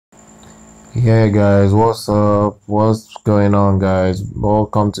Yeah, guys, what's up? What's going on, guys?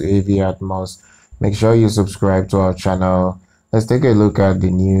 Welcome to AV Atmos. Make sure you subscribe to our channel. Let's take a look at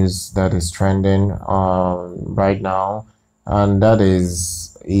the news that is trending right now, and that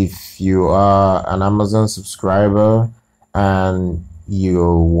is if you are an Amazon subscriber and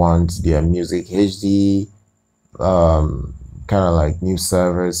you want their music HD kind of like new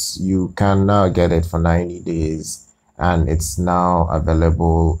service, you can now get it for 90 days and it's now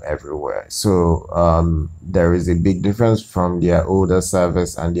available everywhere. So there is a big difference from their older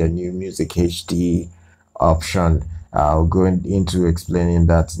service and their new music HD option. I'll go into explaining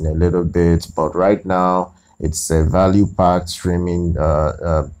that in a little bit, but right now it's a value packed streaming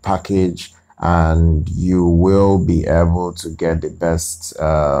package, and you will be able to get the best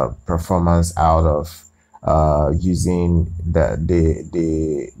performance out of using the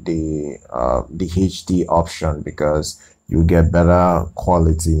HD option, because you get better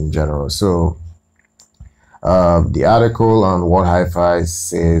quality in general. So the article on what HiFi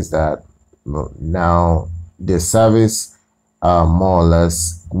says that now the service more or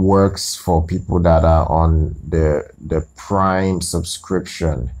less works for people that are on the Prime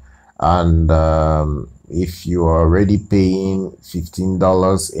subscription, and if you are already paying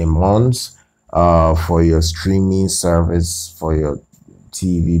 $15 a month for your streaming service for your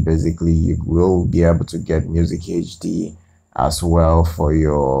TV, basically you will be able to get music HD as well for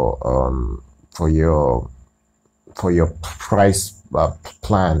your price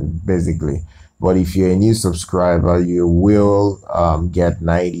plan, basically. But if you're a new subscriber, you will get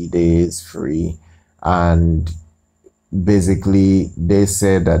 90 days free. And basically they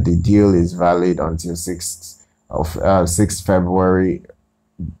said that the deal is valid until 6th February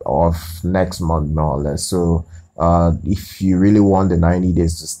of next month, more or less. So if you really want the 90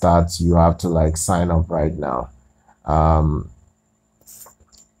 days to start, you have to like sign up right now.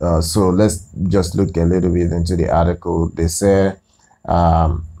 So let's just look a little bit into the article. They say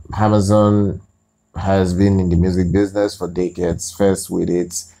Amazon has been in the music business for decades, first with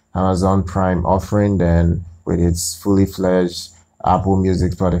its Amazon Prime offering, then with its fully fledged Apple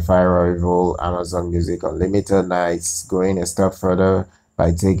Music, Spotify rival, Amazon Music Unlimited Nights, going a step further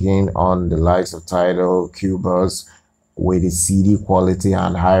by taking on the likes of Tidal, Cubus with its CD quality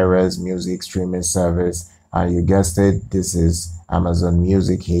and high-res music streaming service. And you guessed it, this is Amazon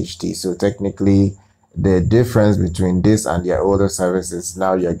Music HD. So technically, the difference between this and their older services,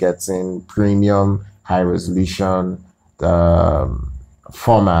 now you're getting premium, high-resolution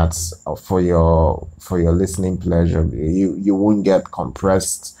formats for your listening pleasure. You won't get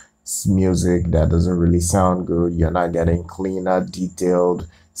compressed music that doesn't really sound good. You're not getting cleaner, detailed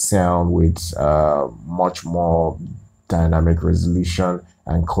sound with much more dynamic resolution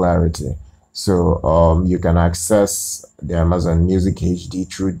and clarity. So you can access the Amazon Music HD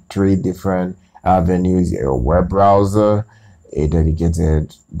through 3 different avenues: your web browser, a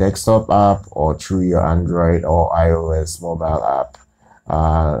dedicated desktop app, or through your Android or iOS mobile app.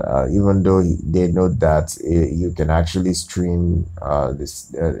 Even though they note that you can actually stream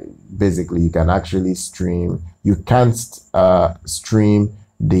basically you can actually stream, you can't stream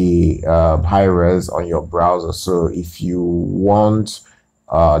the high res on your browser. So if you want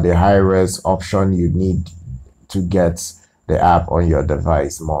the high res option, you need to get the app on your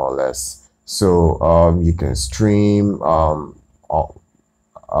device, more or less. So you can stream up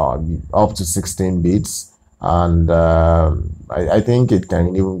to 16 bits, and I think it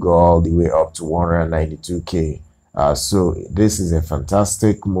can even go all the way up to 192K. So this is a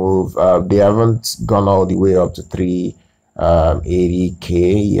fantastic move. They haven't gone all the way up to 380K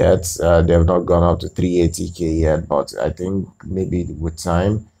yet. They have not gone up to 380K yet, but I think maybe with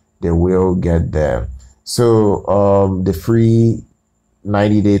time they will get there. So the free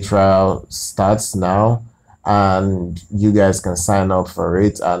 90-day trial starts now, and you guys can sign up for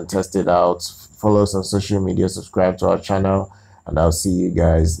it and test it out. Follow us on social media, subscribe to our channel, and I'll see you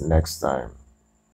guys next time.